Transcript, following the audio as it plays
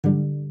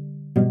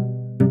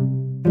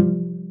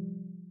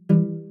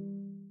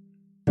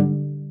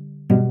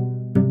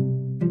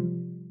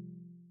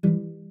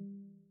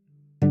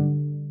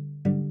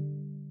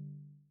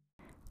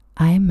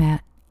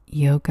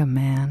yoga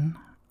man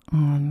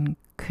on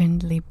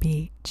Kundli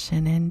Beach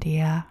in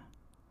India.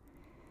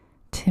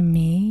 To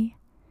me,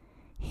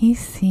 he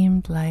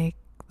seemed like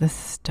the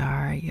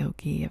star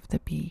yogi of the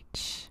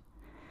beach,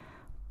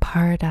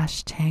 part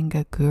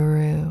Ashtanga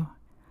guru,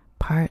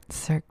 part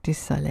Cirque du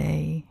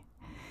Soleil.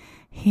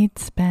 He'd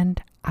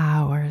spend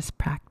hours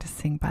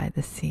practicing by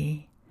the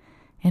sea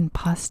in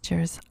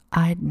postures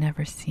I'd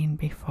never seen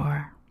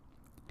before,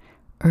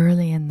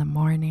 early in the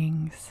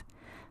mornings,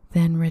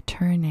 then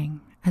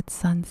returning at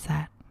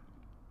sunset.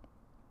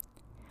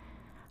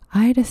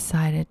 I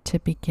decided to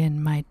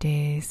begin my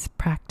days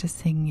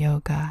practicing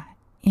yoga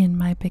in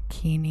my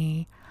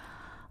bikini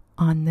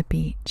on the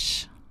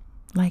beach,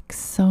 like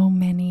so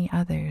many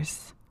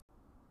others.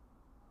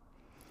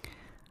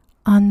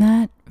 On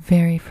that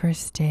very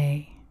first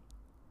day,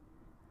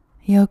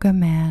 Yoga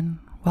Man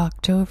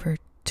walked over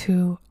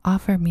to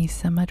offer me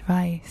some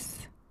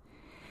advice.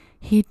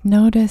 He'd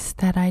noticed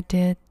that I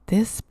did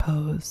this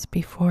pose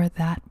before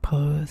that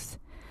pose,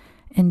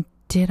 and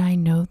did I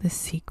know the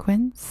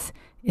sequence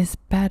is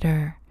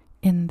better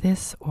in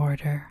this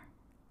order?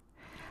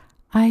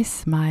 I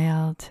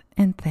smiled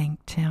and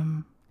thanked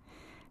him,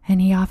 and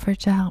he offered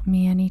to help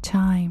me any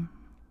time.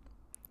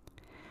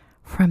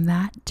 From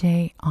that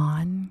day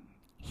on,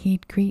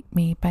 he'd greet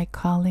me by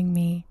calling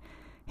me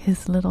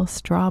his little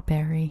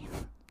strawberry,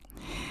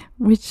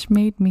 which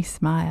made me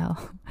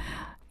smile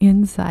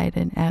inside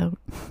and out,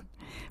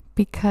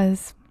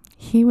 because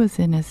he was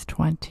in his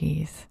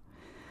 20s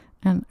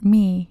and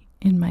me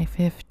in my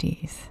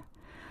 50s.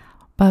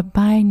 But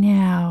by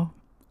now,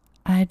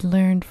 I'd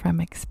learned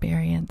from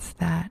experience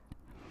that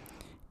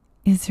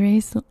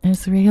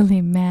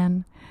Israeli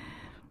men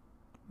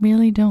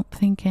really don't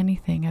think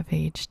anything of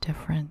age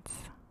difference.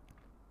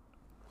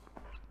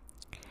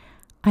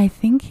 I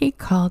think he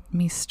called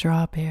me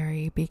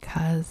Strawberry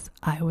because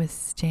I was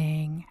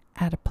staying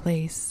at a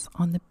place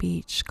on the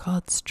beach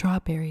called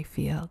Strawberry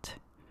Field.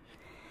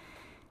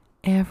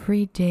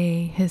 Every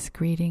day his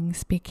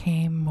greetings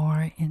became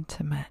more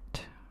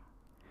intimate.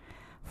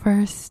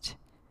 First,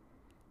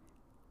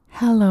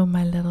 "Hello,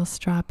 my little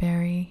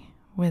strawberry,"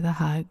 with a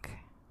hug.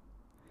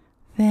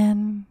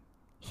 Then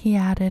he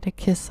added a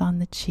kiss on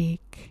the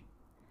cheek.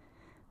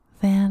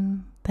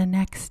 Then the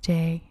next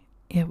day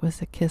it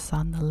was a kiss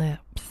on the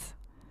lips.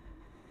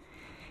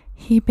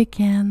 He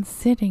began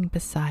sitting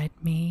beside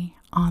me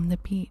on the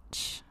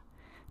beach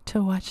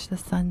to watch the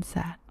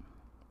sunset.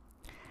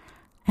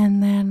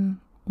 And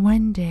then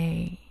one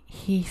day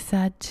he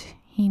said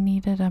he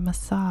needed a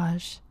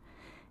massage,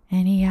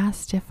 and he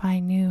asked if I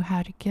knew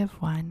how to give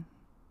one.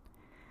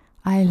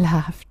 I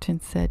laughed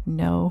and said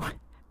no,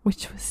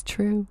 which was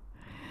true.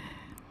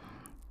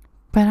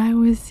 But I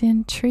was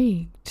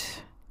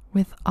intrigued.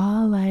 With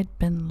all I'd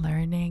been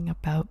learning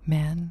about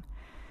men,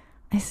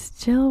 I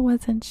still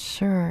wasn't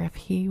sure if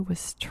he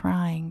was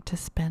trying to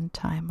spend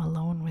time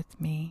alone with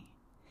me.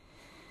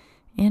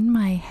 In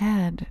my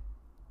head,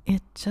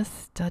 it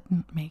just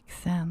didn't make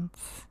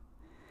sense.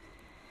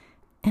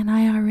 And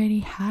I already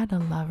had a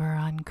lover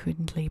on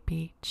Kundli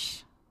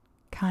Beach,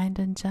 kind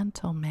and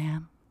gentle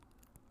man.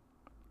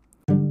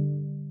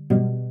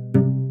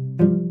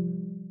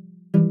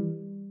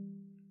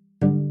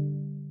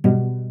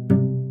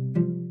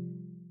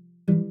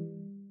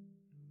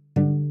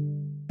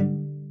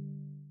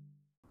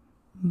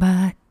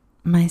 But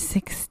my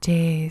 6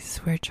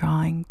 days were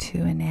drawing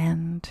to an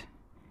end.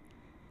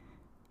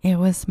 It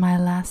was my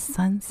last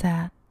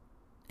sunset,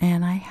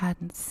 and I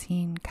hadn't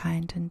seen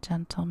kind and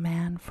gentle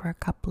man for a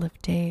couple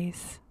of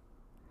days.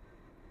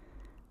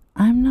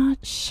 I'm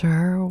not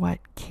sure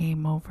what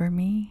came over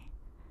me,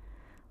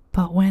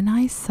 but when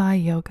I saw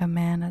Yoga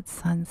Man at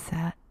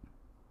sunset,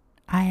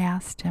 I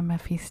asked him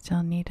if he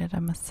still needed a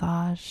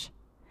massage,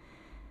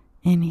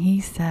 and he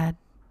said,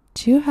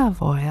 "Do you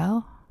have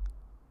oil?"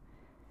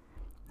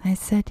 I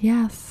said,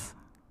 "Yes,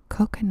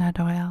 coconut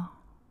oil."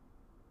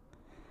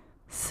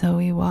 So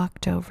we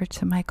walked over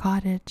to my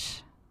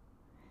cottage.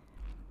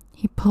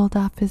 He pulled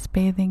off his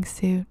bathing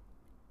suit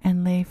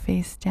and lay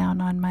face down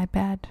on my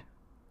bed.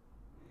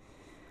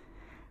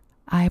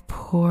 I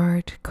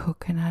poured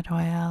coconut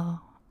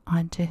oil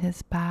onto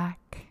his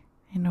back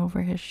and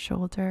over his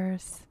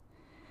shoulders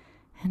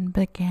and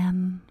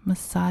began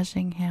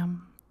massaging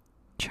him,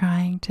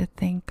 trying to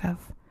think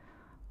of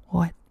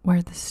what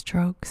were the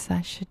strokes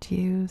I should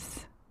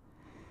use.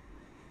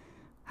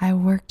 I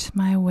worked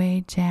my way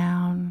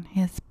down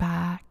his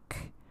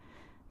back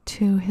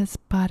to his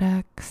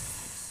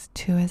buttocks,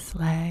 to his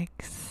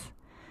legs,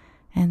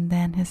 and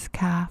then his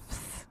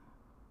calves.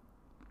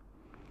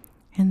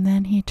 And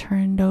then he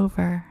turned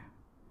over,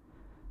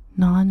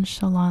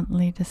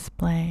 nonchalantly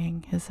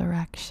displaying his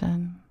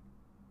erection.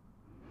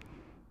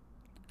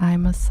 I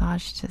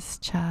massaged his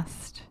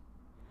chest,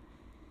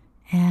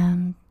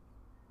 and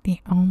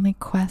the only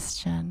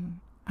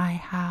question I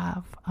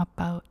have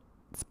about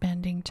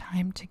spending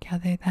time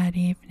together that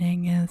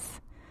evening is,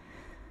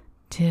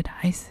 did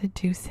I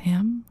seduce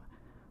him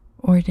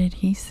or did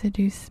he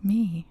seduce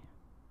me?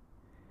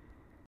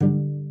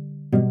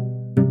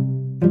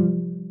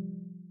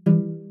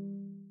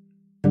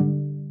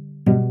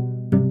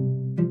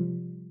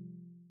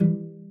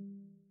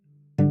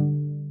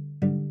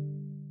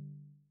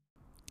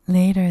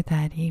 Later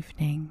that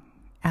evening,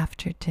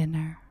 after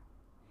dinner,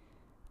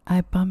 I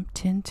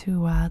bumped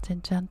into Wild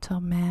and Gentle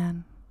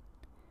Man.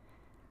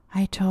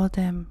 I told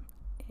him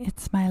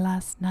it's my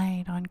last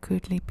night on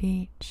Kudli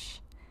Beach,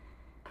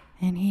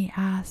 and he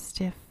asked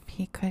if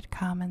he could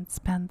come and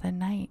spend the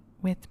night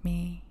with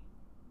me.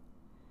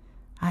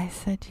 I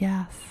said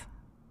yes,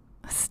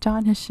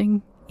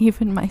 astonishing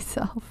even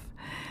myself.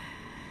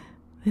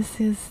 This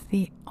is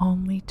the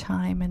only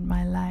time in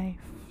my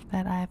life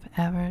that I've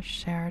ever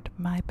shared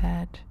my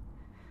bed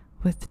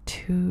with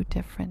two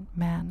different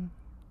men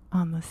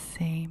on the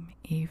same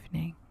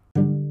evening.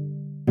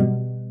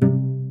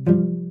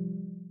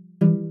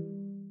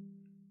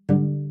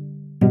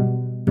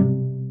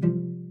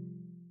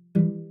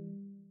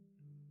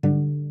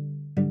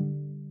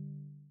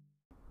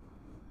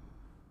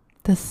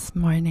 This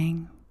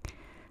morning,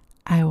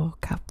 I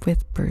woke up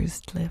with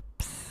bruised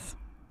lips,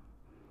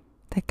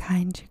 the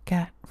kind you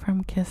get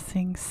from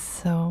kissing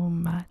so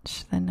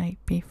much the night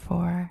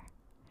before.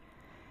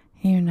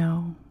 You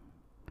know,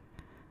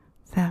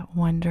 that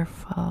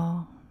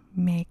wonderful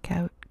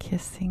make-out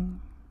kissing.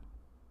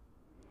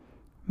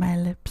 My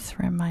lips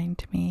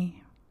remind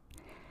me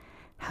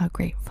how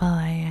grateful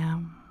I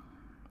am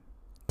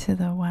to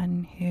the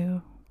one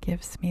who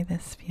gives me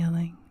this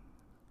feeling.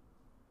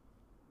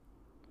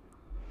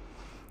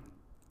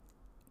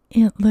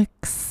 It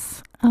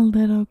looks a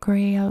little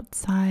gray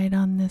outside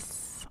on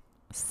this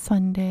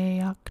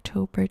Sunday,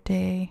 October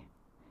day.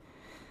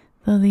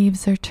 The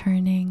leaves are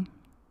turning,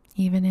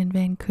 even in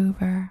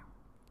Vancouver.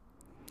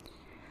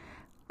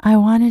 I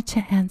wanted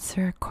to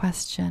answer a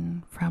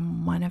question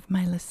from one of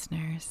my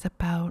listeners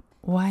about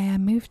why I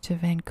moved to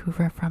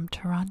Vancouver from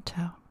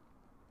Toronto.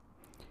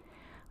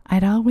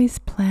 I'd always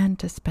planned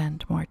to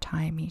spend more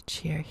time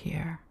each year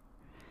here.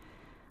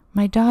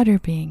 My daughter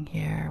being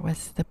here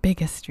was the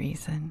biggest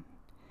reason.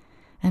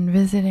 And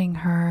visiting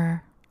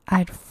her,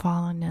 I'd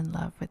fallen in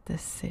love with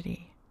this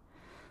city.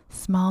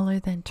 Smaller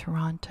than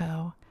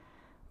Toronto,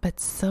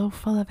 but so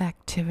full of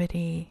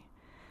activity,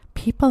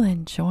 people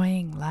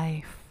enjoying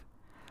life,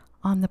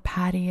 on the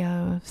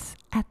patios,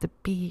 at the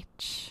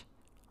beach,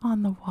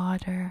 on the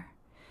water,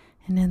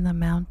 and in the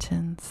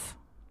mountains.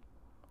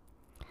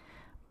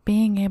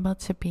 Being able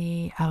to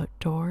be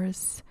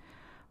outdoors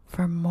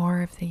for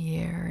more of the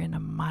year in a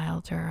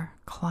milder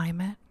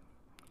climate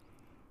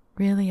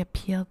really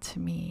appealed to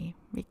me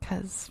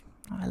because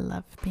I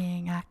love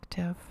being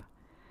active.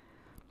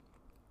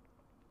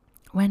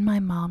 When my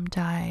mom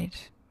died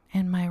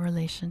and my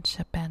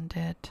relationship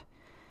ended,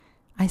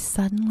 I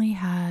suddenly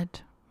had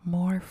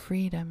more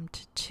freedom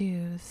to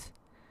choose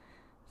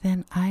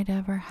than I'd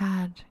ever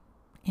had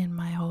in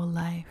my whole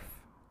life.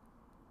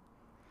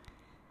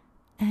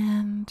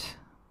 And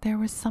there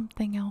was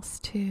something else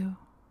too.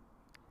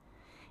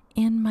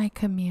 In my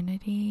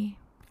community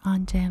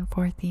on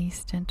Danforth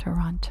East in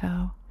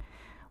Toronto,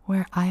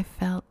 where I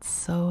felt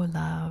so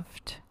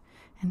loved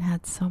and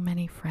had so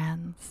many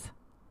friends,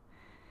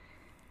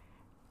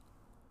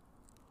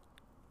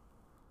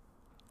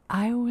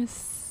 I was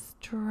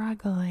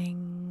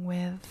struggling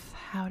with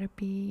how to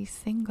be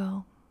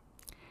single.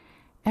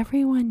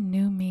 Everyone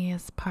knew me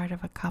as part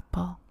of a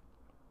couple.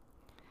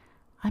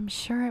 I'm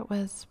sure it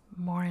was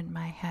more in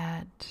my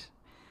head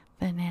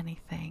than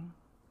anything.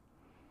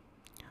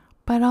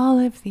 But all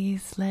of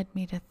these led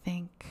me to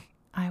think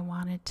I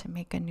wanted to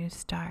make a new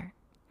start.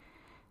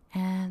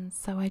 And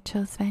so I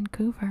chose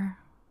Vancouver,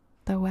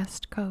 the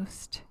West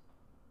Coast.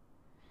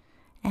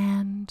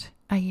 And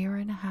a year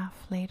and a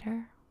half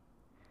later,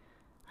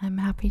 I'm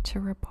happy to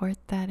report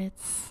that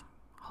it's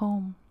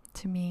home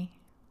to me.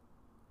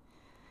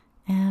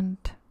 And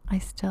I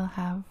still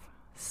have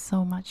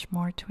so much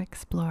more to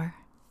explore.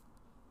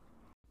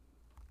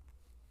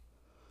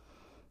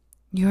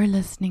 You're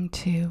listening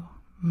to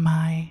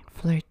My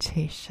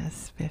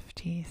Flirtatious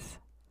 50s,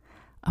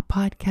 a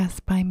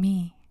podcast by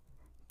me,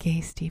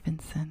 Gay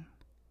Stevenson.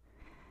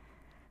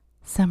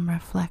 Some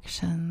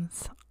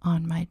reflections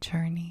on my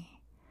journey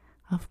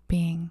of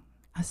being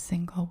a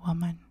single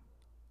woman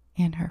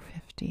in her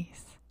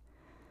 50s.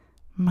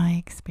 My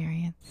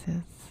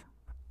experiences.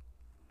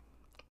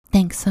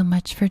 Thanks so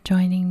much for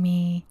joining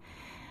me.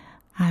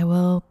 I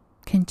will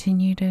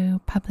continue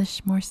to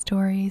publish more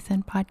stories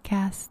and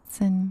podcasts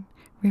and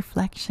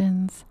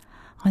reflections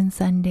on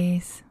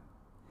Sundays.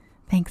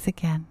 Thanks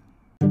again.